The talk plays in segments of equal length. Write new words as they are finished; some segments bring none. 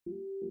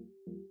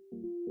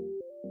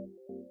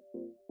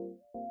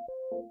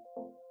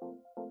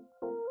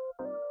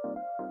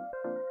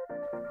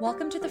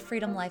Welcome to the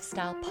Freedom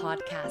Lifestyle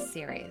podcast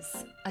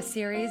series, a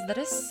series that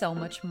is so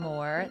much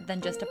more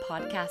than just a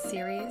podcast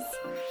series.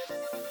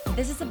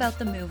 This is about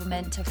the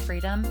movement to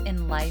freedom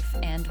in life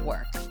and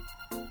work.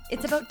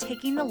 It's about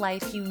taking the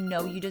life you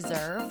know you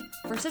deserve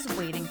versus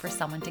waiting for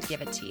someone to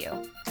give it to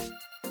you.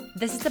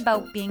 This is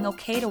about being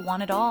okay to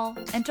want it all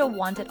and to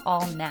want it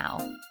all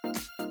now.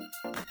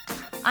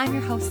 I'm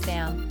your host,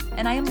 Sam,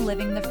 and I am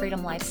living the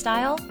freedom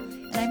lifestyle,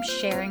 and I'm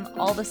sharing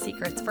all the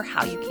secrets for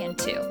how you can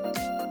too.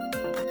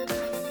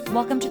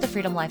 Welcome to the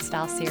Freedom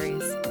Lifestyle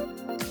series.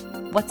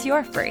 What's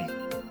your free?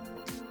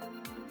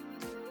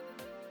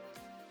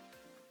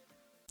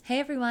 Hey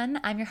everyone,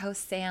 I'm your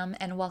host Sam,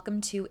 and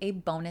welcome to a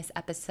bonus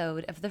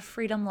episode of the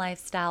Freedom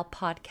Lifestyle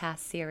podcast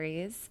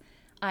series.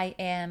 I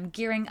am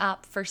gearing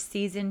up for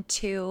season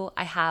 2.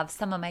 I have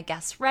some of my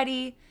guests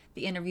ready.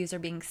 The interviews are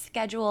being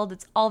scheduled.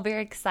 It's all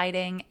very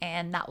exciting,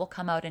 and that will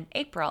come out in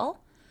April.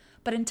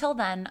 But until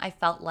then, I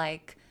felt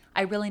like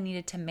I really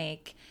needed to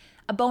make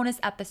a bonus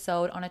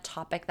episode on a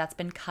topic that's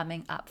been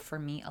coming up for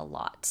me a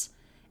lot.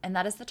 And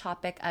that is the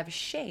topic of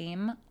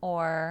shame,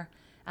 or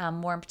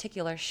more in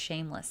particular,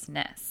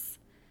 shamelessness.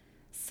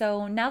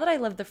 So now that I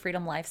live the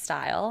freedom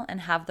lifestyle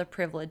and have the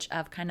privilege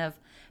of kind of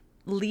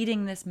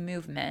leading this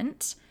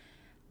movement,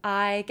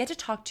 I get to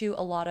talk to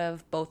a lot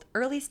of both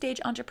early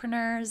stage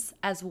entrepreneurs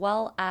as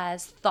well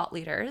as thought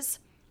leaders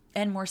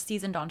and more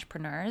seasoned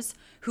entrepreneurs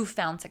who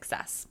found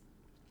success.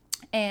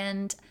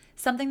 And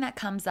something that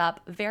comes up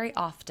very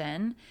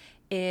often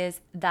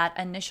is that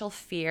initial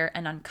fear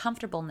and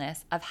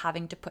uncomfortableness of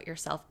having to put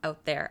yourself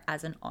out there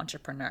as an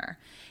entrepreneur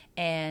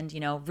and,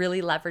 really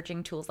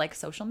leveraging tools like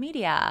social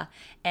media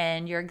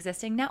and your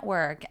existing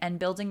network and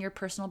building your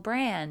personal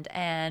brand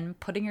and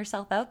putting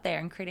yourself out there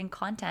and creating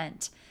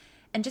content,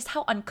 and just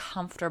how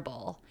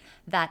uncomfortable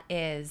that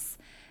is.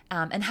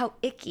 And how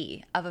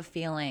icky of a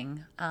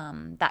feeling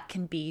that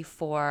can be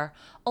for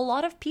a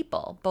lot of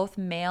people, both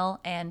male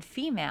and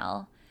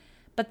female.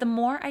 But the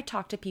more I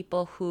talk to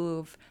people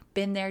who've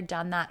been there,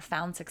 done that,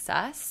 found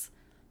success,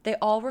 they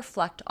all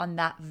reflect on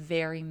that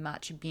very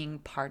much being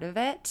part of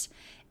it,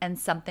 and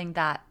something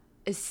that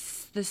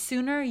is, the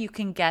sooner you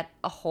can get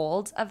a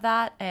hold of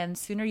that and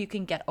sooner you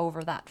can get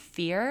over that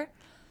fear,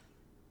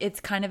 it's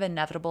kind of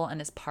inevitable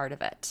and is part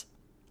of it.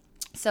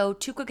 So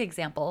 2 quick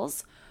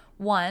examples.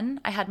 One,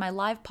 I had my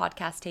live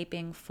podcast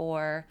taping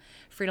for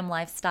Freedom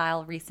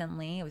Lifestyle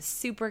recently. It was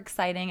super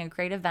exciting, a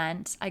great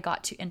event. I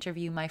got to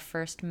interview my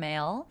first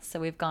male, so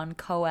we've gone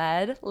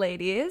co-ed,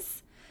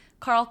 ladies.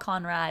 Carl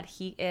Conrad,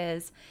 he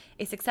is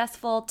a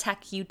successful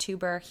tech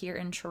YouTuber here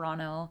in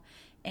Toronto,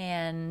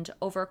 and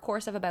over a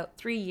course of about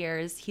 3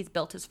 years, he's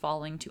built his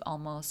following to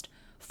almost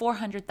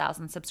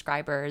 400,000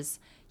 subscribers.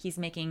 He's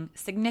making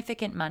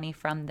significant money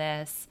from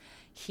this.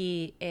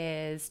 He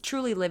is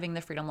truly living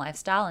the freedom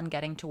lifestyle and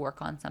getting to work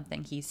on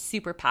something he's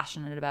super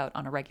passionate about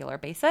on a regular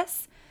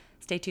basis.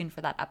 Stay tuned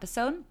for that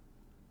episode.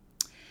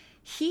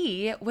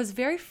 He was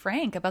very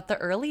frank about the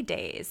early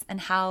days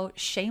and how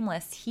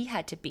shameless he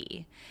had to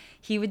be.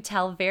 He would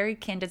tell very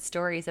candid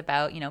stories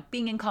about,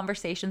 being in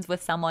conversations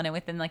with someone and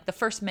within the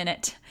first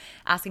minute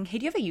asking, hey,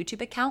 do you have a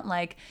YouTube account?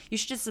 You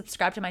should just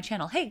subscribe to my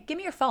channel. Hey, give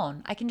me your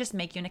phone. I can just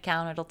make you an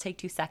account. It'll take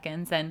 2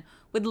 seconds, and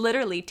would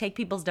literally take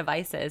people's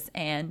devices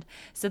and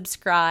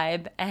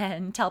subscribe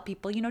and tell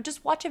people,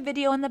 just watch a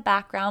video in the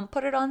background,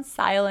 put it on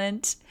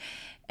silent.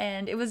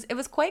 And it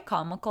was quite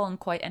comical and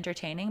quite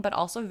entertaining, but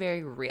also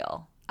very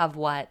real of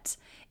what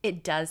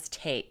it does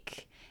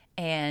take.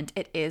 And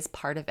it is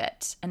part of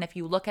it. And if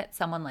you look at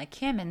someone like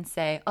him and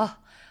say, oh,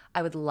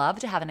 I would love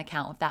to have an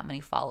account with that many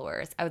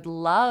followers. I would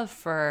love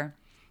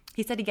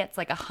he said he gets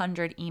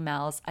 100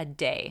 emails a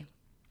day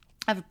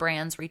of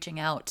brands reaching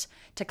out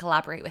to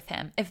collaborate with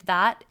him. If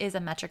that is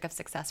a metric of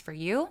success for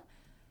you,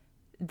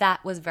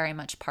 that was very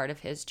much part of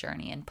his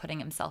journey and putting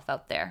himself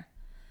out there.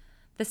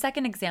 The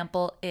second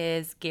example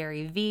is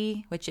Gary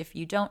Vee, which if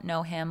you don't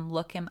know him,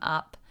 look him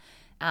up.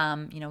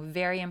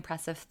 Very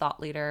impressive thought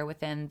leader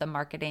within the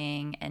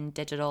marketing and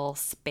digital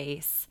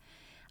space.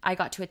 I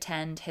got to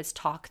attend his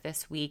talk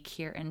this week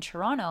here in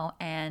Toronto,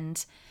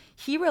 and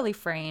he really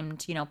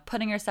framed,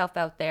 putting yourself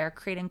out there,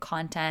 creating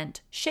content,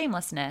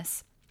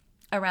 shamelessness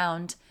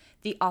around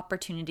the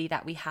opportunity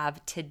that we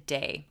have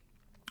today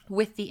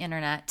with the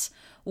internet,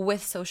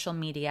 with social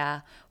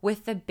media,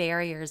 with the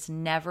barriers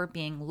never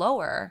being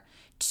lower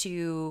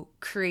to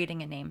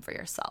creating a name for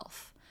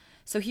yourself.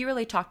 So he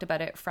really talked about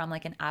it from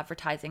an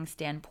advertising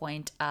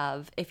standpoint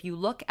of, if you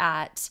look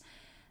at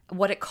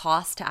what it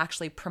costs to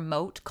actually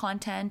promote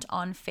content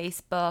on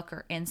Facebook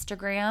or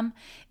Instagram,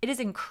 it is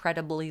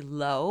incredibly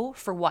low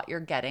for what you're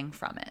getting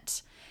from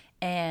it.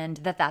 And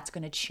that's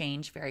going to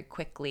change very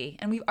quickly.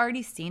 And we've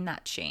already seen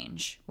that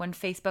change. When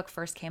Facebook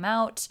first came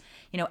out,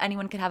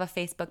 anyone could have a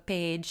Facebook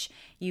page.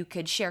 You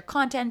could share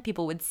content,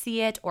 people would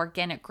see it,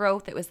 organic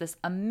growth. It was this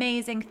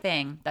amazing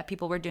thing that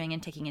people were doing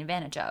and taking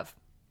advantage of.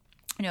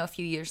 A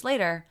few years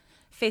later,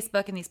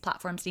 Facebook and these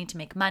platforms need to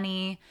make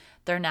money.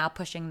 They're now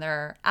pushing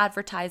their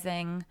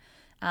advertising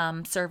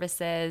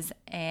services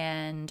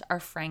and are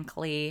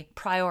frankly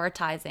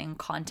prioritizing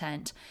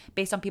content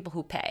based on people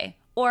who pay,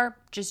 or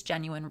just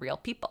genuine, real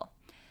people.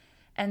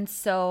 And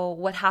so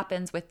what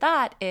happens with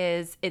that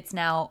is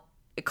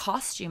it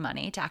costs you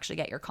money to actually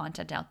get your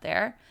content out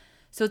there.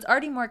 So it's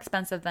already more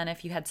expensive than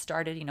if you had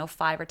started,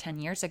 5 or 10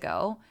 years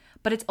ago,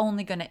 but it's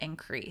only going to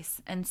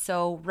increase. And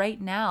so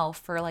right now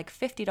for like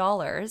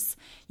 $50,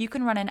 you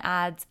can run an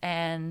ads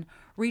and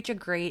reach a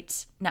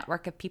great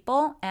network of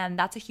people. And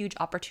that's a huge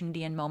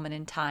opportunity and moment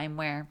in time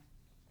where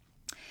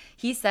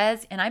he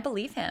says, and I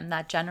believe him,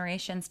 that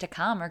generations to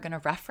come are going to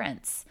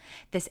reference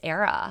this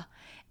era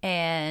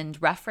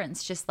and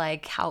reference just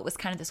like how it was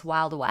kind of this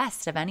wild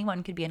west of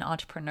anyone could be an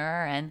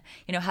entrepreneur and,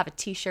 have a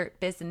t-shirt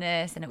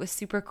business, and it was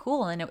super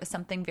cool and it was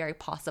something very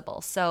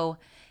possible. So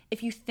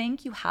if you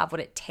think you have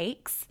what it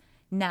takes,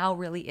 now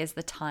really is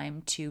the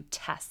time to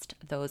test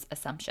those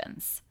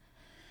assumptions.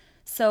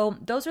 So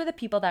those are the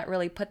people that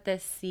really put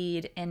this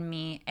seed in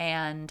me,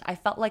 and I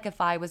felt like if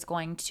I was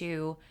going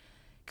to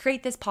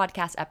create this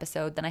podcast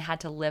episode, then I had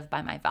to live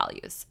by my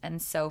values.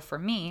 And so for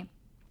me,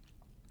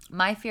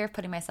 my fear of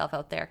putting myself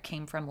out there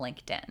came from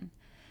LinkedIn.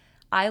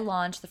 I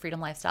launched the Freedom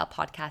Lifestyle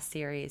podcast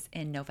series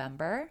in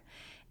November,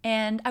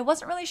 and I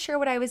wasn't really sure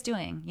what I was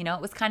doing.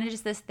 It was kind of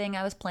just this thing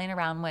I was playing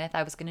around with.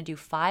 I was going to do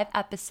 5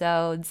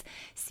 episodes,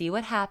 see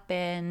what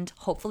happened,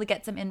 hopefully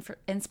get some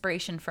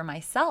inspiration for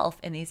myself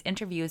in these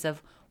interviews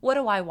of what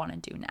do I want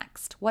to do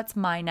next? What's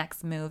my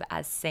next move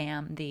as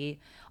Sam, the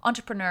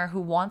entrepreneur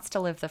who wants to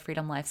live the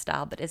freedom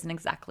lifestyle but isn't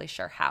exactly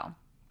sure how?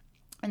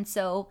 And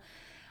so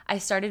I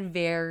started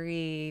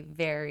very,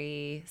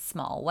 very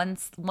small.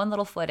 One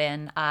little foot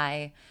in,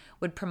 I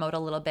would promote a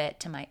little bit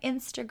to my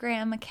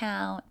Instagram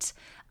account,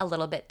 a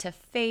little bit to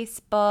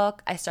Facebook.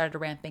 I started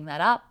ramping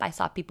that up. I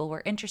saw people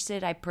were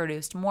interested. I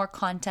produced more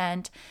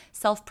content,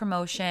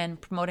 self-promotion,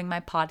 promoting my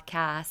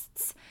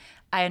podcasts.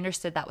 I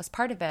understood that was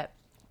part of it,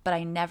 but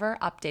I never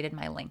updated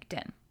my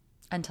LinkedIn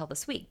until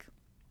this week.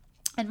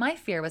 And my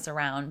fear was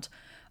around,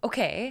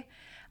 okay,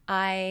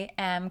 I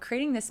am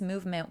creating this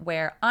movement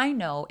where I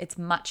know it's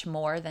much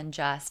more than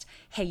just,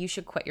 hey, you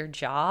should quit your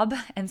job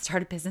and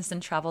start a business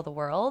and travel the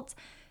world.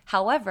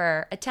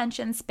 However,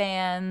 attention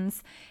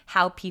spans,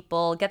 how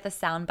people get the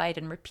soundbite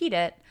and repeat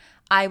it,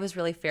 I was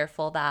really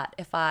fearful that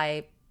if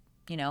I,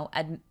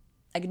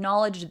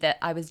 acknowledged that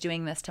I was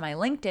doing this to my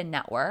LinkedIn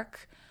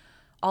network,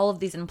 all of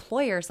these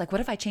employers, like, what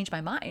if I change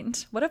my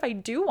mind? What if I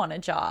do want a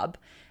job?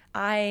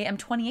 I am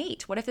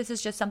 28. What if this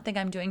is just something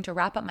I'm doing to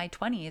wrap up my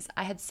 20s?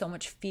 I had so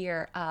much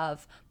fear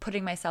of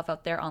putting myself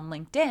out there on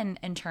LinkedIn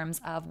in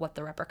terms of what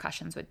the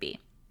repercussions would be.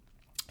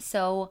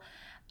 So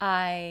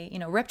I,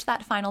 ripped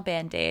that final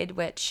Band-Aid,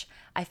 which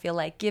I feel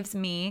like gives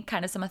me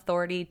kind of some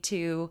authority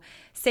to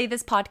say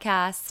this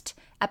podcast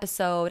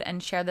episode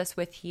and share this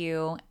with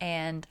you.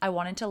 And I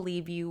wanted to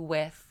leave you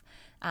with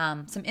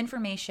some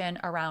information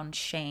around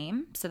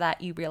shame so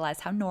that you realize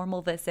how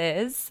normal this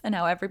is and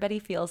how everybody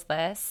feels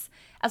this,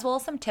 as well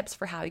as some tips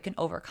for how you can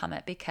overcome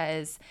it,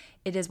 because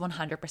it is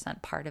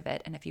 100% part of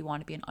it. And if you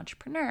want to be an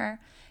entrepreneur,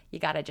 you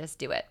got to just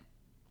do it.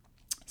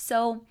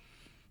 So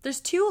there's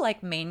 2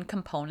 main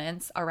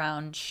components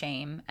around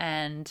shame,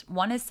 and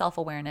one is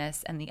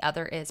self-awareness and the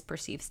other is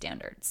perceived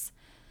standards.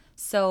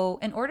 So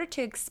in order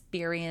to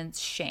experience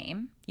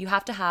shame, you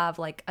have to have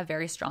a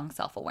very strong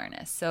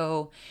self-awareness.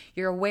 So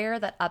you're aware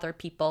that other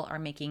people are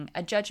making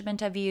a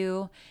judgment of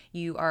you.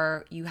 You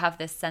have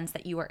this sense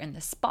that you are in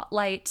the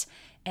spotlight,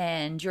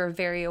 and you're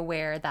very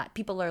aware that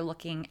people are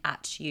looking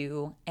at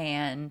you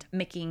and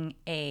making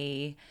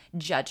a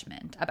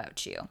judgment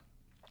about you,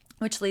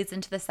 which leads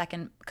into the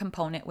second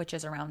component, which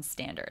is around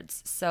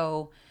standards.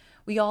 So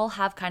we all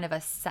have kind of a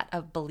set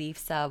of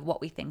beliefs of what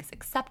we think is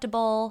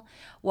acceptable,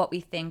 what we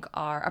think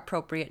are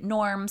appropriate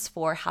norms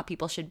for how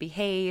people should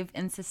behave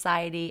in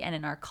society and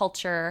in our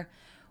culture.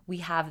 We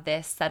have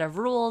this set of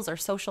rules or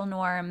social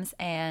norms,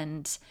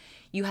 and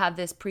you have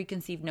this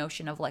preconceived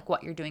notion of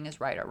what you're doing is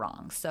right or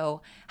wrong.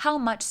 So how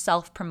much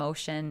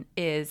self-promotion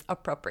is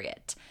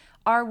appropriate?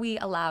 Are we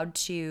allowed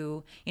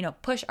to,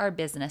 push our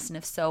business? And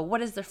if so,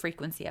 what is the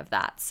frequency of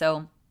that?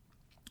 So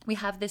we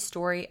have this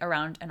story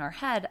around in our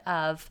head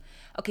of,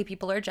 okay,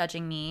 people are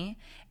judging me,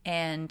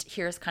 and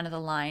here's kind of the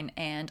line,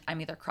 and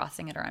I'm either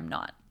crossing it or I'm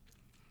not.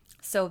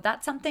 So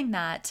that's something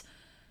that,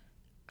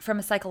 from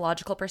a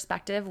psychological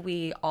perspective,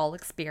 we all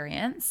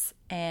experience,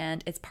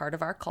 and it's part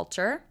of our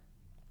culture.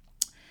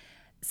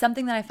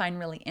 Something that I find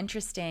really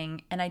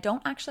interesting, and I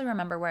don't actually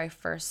remember where I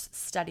first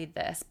studied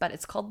this, but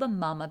it's called the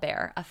mama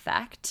bear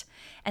effect.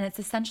 And it's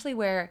essentially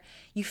where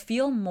you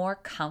feel more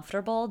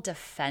comfortable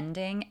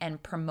defending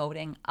and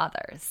promoting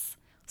others.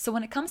 So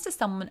when it comes to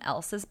someone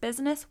else's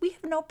business, we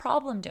have no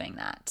problem doing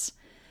that.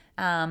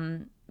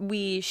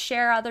 We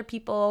share other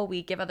people,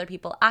 we give other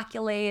people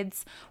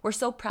accolades. We're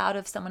so proud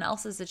of someone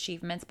else's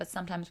achievements, but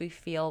sometimes we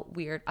feel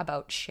weird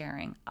about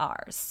sharing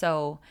ours.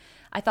 So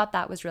I thought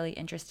that was really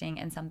interesting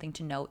and something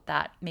to note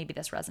that maybe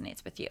this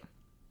resonates with you.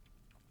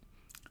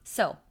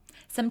 So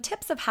some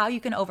tips of how you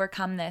can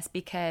overcome this,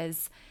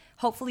 because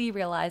hopefully you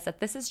realize that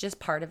this is just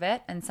part of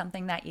it and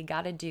something that you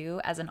got to do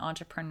as an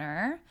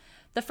entrepreneur.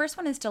 The first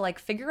one is to like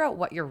figure out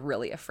what you're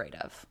really afraid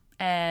of.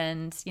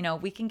 And,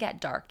 we can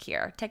get dark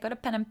here. Take out a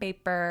pen and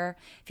paper.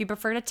 If you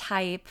prefer to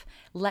type,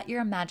 let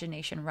your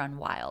imagination run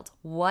wild.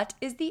 What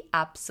is the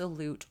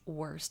absolute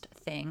worst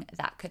thing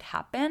that could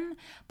happen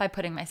by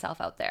putting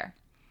myself out there?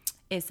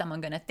 Is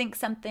someone going to think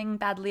something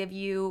badly of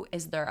you?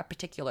 Is there a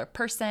particular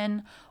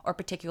person or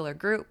particular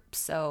group?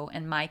 So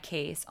in my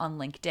case, on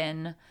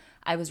LinkedIn,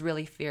 I was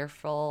really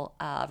fearful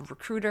of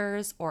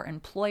recruiters or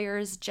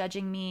employers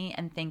judging me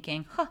and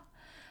thinking,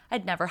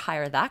 I'd never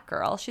hire that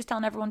girl. She's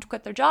telling everyone to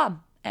quit their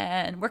job.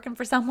 And working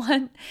for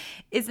someone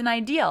isn't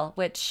ideal,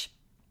 which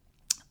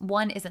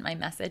one, isn't my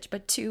message,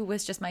 but two,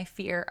 was just my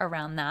fear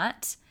around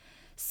that.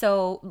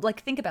 So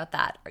like, think about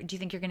that. Do you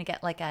think you're going to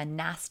get like a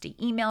nasty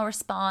email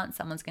response?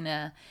 Someone's going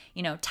to,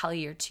 tell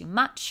you you're too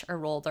much or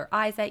roll their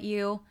eyes at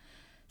you.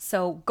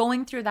 So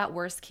going through that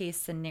worst case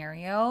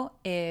scenario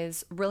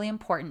is really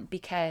important,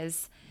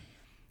 because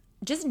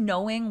just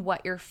knowing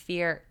what your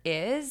fear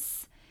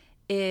is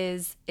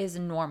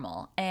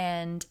normal.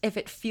 And if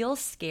it feels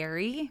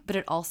scary, but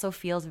it also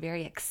feels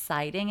very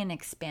exciting and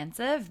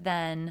expansive,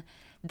 then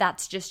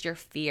that's just your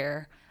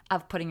fear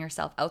of putting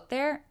yourself out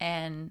there.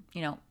 And,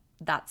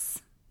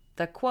 that's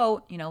the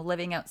quote,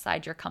 living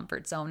outside your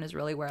comfort zone is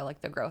really where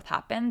like the growth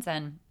happens.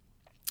 And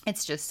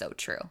it's just so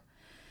true.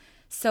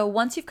 So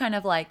once you've kind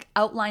of like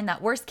outlined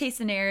that worst case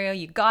scenario,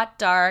 you got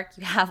dark,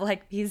 you have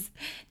like these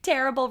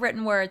terrible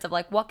written words of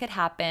like what could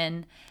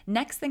happen.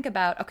 Next, think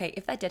about, okay,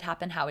 if that did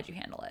happen, how would you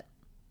handle it?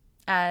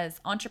 As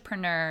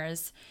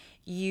entrepreneurs,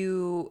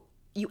 you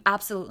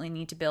absolutely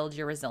need to build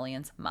your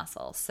resilience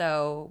muscle.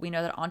 So we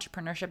know that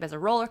entrepreneurship is a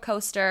roller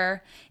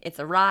coaster. It's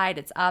a ride,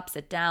 it's ups,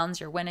 it's downs,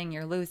 you're winning,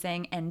 you're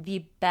losing. And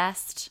the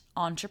best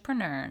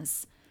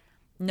entrepreneurs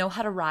know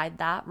how to ride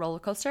that roller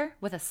coaster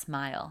with a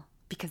smile,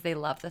 because they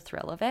love the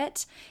thrill of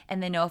it.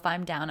 And they know, if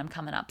I'm down, I'm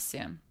coming up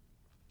soon.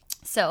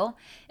 So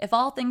if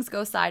all things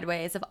go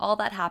sideways, if all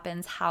that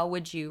happens, how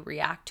would you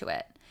react to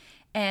it?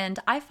 And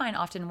I find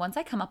often once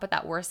I come up with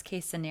that worst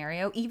case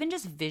scenario, even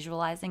just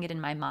visualizing it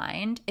in my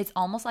mind, it's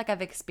almost like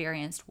I've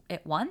experienced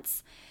it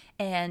once.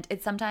 And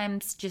it's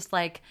sometimes just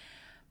like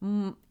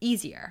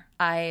easier.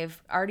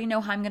 I've already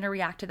know how I'm going to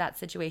react to that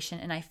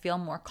situation, and I feel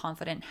more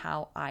confident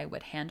how I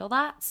would handle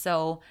that.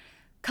 So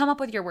come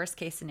up with your worst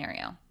case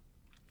scenario.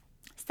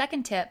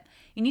 Second tip,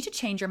 you need to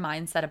change your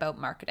mindset about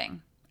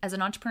marketing. As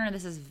an entrepreneur,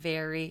 this is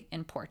very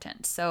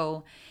important.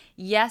 So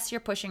yes, you're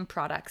pushing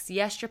products.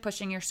 Yes, you're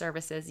pushing your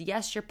services.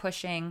 Yes, you're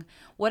pushing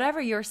whatever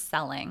you're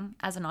selling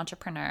as an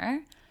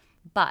entrepreneur,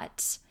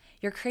 but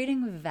you're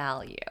creating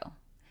value.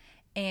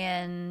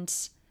 And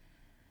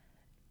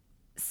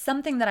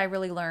something that I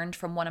really learned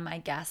from one of my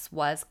guests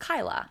was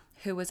Kyla,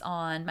 who was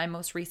on my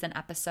most recent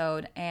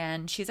episode,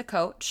 and she's a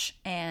coach,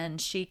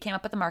 and she came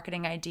up with the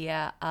marketing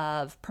idea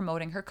of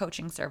promoting her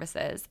coaching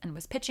services and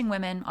was pitching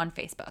women on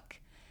Facebook.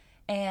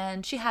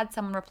 And she had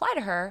someone reply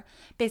to her,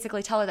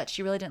 basically tell her that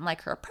she really didn't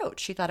like her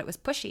approach. She thought it was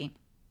pushy.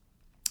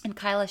 And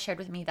Kyla shared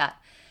with me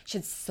that she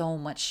had so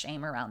much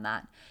shame around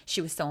that.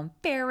 She was so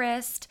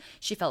embarrassed.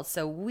 She felt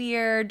so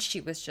weird.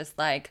 She was just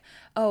like,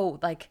 oh,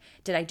 like,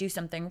 did I do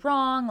something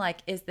wrong? Like,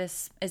 is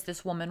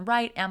this woman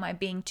right? Am I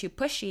being too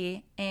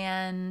pushy?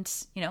 And,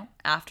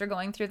 after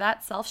going through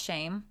that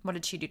self-shame, what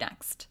did she do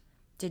next?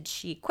 Did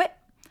she quit?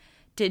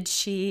 Did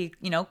she,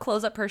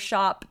 close up her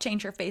shop,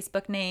 change her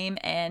Facebook name,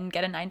 and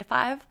get a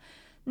 9-to-5?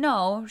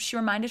 No, she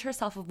reminded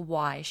herself of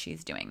why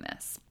she's doing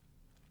this.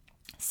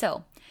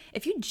 So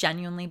if you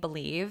genuinely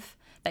believe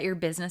that your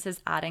business is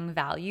adding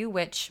value,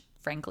 which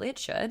frankly it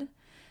should,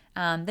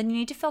 then you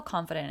need to feel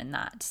confident in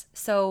that.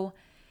 So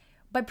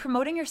by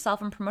promoting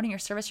yourself and promoting your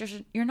service,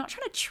 you're not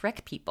trying to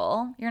trick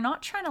people. You're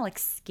not trying to like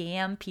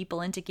scam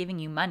people into giving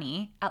you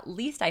money. At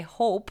least I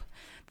hope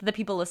that the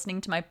people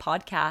listening to my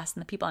podcast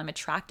and the people I'm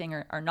attracting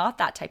are not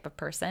that type of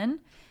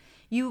person.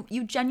 You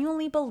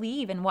genuinely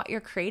believe in what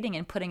you're creating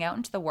and putting out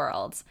into the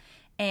world,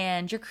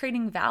 and you're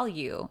creating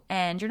value,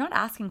 and you're not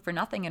asking for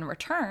nothing in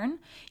return.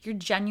 You're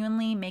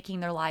genuinely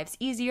making their lives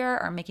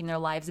easier or making their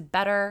lives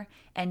better,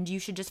 and you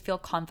should just feel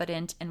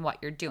confident in what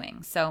you're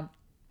doing. So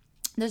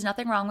there's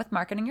nothing wrong with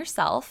marketing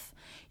yourself.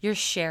 You're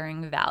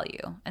sharing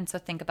value. And so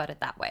think about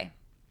it that way.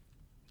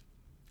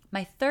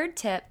 My third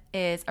tip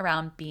is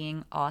around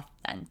being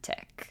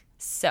authentic.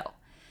 So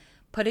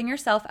putting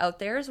yourself out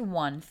there is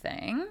one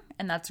thing,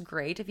 and that's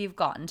great if you've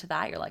gotten to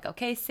that. You're like,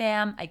 okay,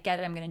 Sam, I get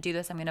it. I'm going to do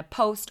this. I'm going to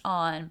post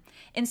on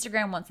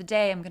Instagram once a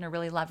day. I'm going to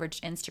really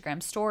leverage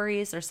Instagram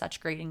stories. There's such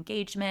great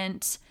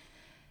engagement.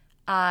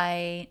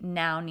 I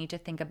now need to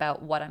think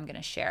about what I'm going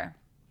to share.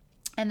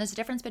 And there's a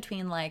difference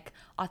between like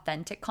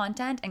authentic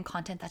content and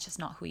content that's just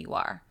not who you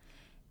are.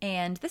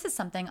 And this is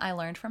something I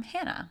learned from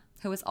Hannah,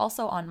 who was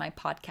also on my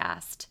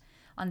podcast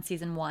on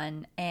season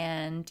 1.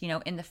 And,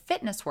 in the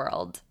fitness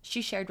world,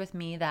 she shared with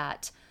me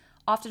that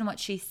often what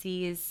she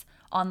sees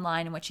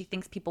online and what she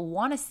thinks people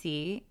want to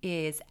see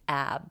is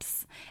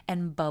abs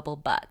and bubble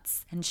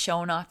butts and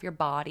showing off your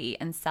body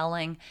and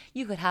selling,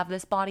 you could have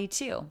this body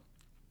too.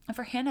 And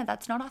for Hannah,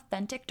 that's not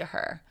authentic to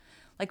her.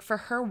 Like for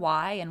her,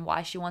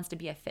 why she wants to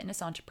be a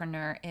fitness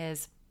entrepreneur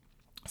is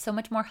so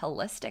much more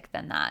holistic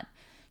than that.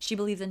 She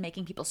believes in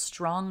making people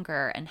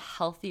stronger and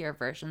healthier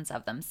versions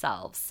of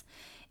themselves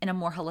in a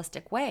more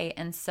holistic way.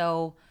 And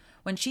so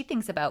when she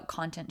thinks about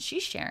content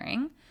she's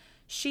sharing,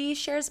 she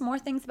shares more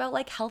things about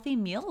like healthy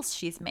meals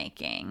she's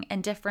making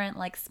and different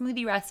like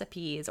smoothie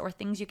recipes or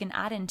things you can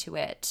add into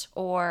it.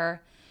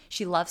 Or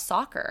she loves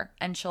soccer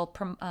and she'll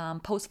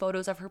post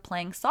photos of her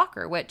playing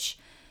soccer, which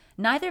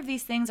neither of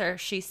these things are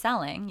she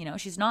selling. You know,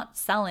 she's not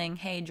selling,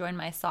 hey, join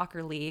my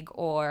soccer league,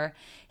 or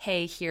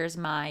hey, here's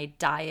my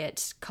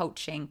diet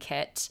coaching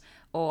kit,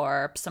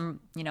 or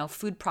some, you know,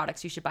 food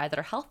products you should buy that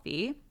are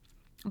healthy.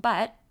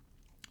 But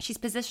she's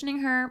positioning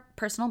her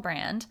personal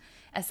brand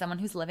as someone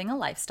who's living a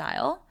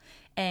lifestyle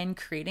and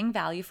creating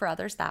value for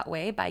others that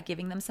way by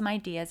giving them some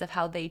ideas of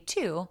how they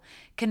too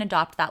can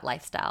adopt that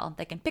lifestyle.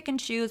 They can pick and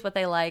choose what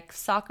they like.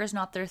 Soccer's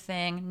not their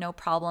thing, no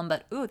problem,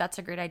 but ooh, that's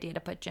a great idea to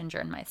put ginger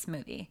in my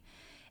smoothie.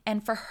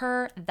 And for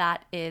her,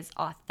 that is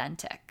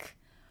authentic.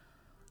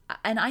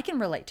 And I can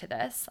relate to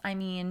this. I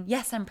mean,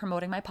 yes, I'm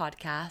promoting my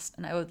podcast,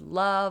 and I would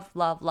love,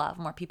 love, love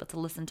more people to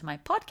listen to my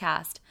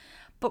podcast.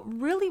 But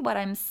really what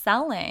I'm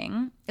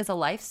selling is a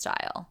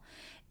lifestyle.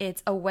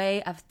 It's a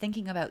way of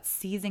thinking about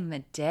seizing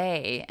the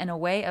day and a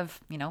way of,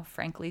 you know,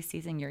 frankly,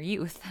 seizing your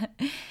youth.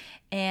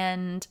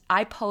 And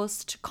I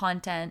post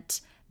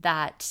content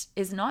that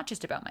is not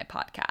just about my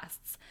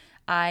podcasts.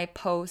 I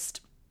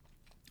post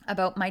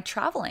about my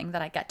traveling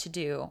that I get to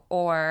do,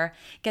 or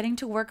getting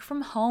to work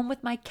from home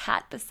with my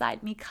cat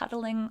beside me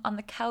cuddling on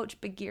the couch.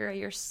 Bagheera,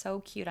 you're so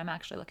cute. I'm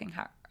actually looking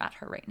at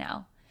her right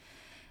now.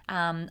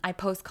 I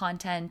post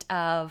content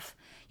of,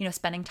 you know,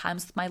 spending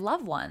times with my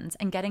loved ones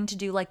and getting to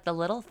do like the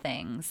little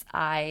things.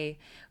 I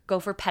go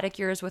for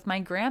pedicures with my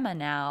grandma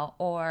now,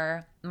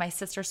 or my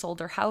sister sold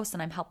her house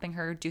and I'm helping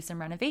her do some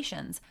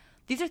renovations.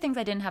 These are things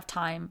I didn't have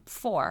time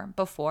for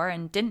before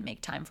and didn't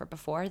make time for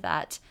before,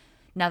 that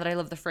now that I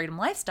live the freedom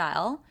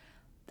lifestyle,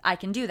 I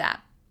can do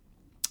that.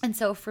 And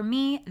so for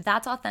me,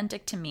 that's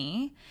authentic to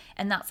me,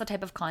 and that's the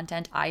type of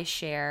content I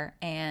share.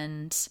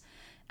 And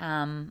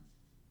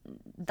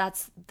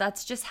that's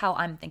just how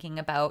I'm thinking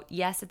about,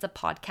 yes, it's a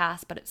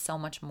podcast, but it's so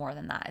much more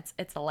than that.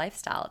 It's a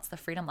lifestyle. It's the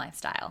freedom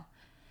lifestyle.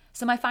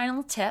 So my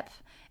final tip,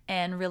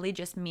 and really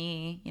just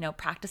me, you know,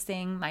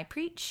 practicing my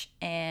preach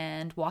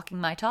and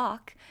walking my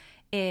talk,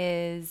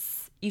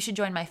 is you should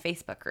join my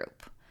Facebook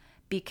group,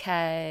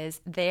 because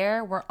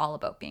there we're all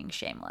about being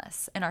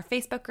shameless. In our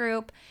Facebook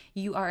group,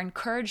 you are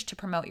encouraged to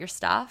promote your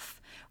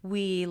stuff.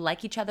 We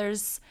like each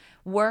other's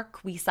work.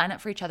 We sign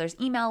up for each other's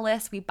email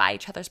lists. We buy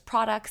each other's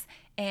products.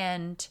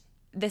 And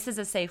this is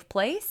a safe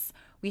place.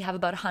 We have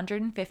about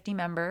 150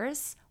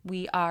 members.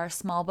 We are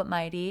small but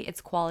mighty.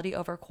 It's quality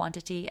over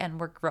quantity, and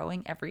we're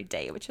growing every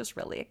day, which is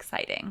really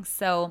exciting.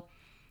 So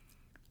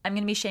I'm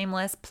going to be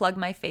shameless. Plug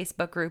my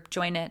Facebook group.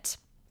 Join it.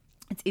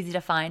 It's easy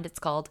to find. It's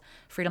called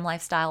Freedom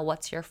Lifestyle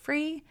What's Your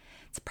Free.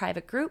 It's a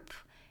private group,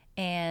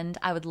 and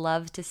I would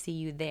love to see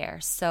you there.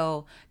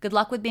 So good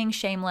luck with being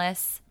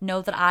shameless.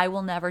 Know that I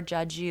will never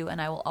judge you,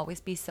 and I will always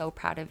be so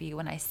proud of you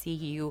when I see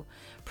you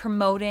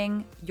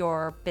promoting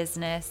your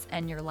business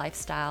and your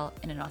lifestyle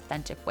in an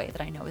authentic way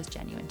that I know is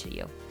genuine to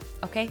you.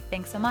 Okay,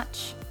 thanks so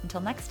much. Until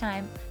next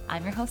time,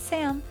 I'm your host,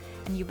 Sam,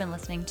 and you've been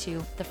listening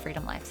to The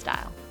Freedom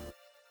Lifestyle.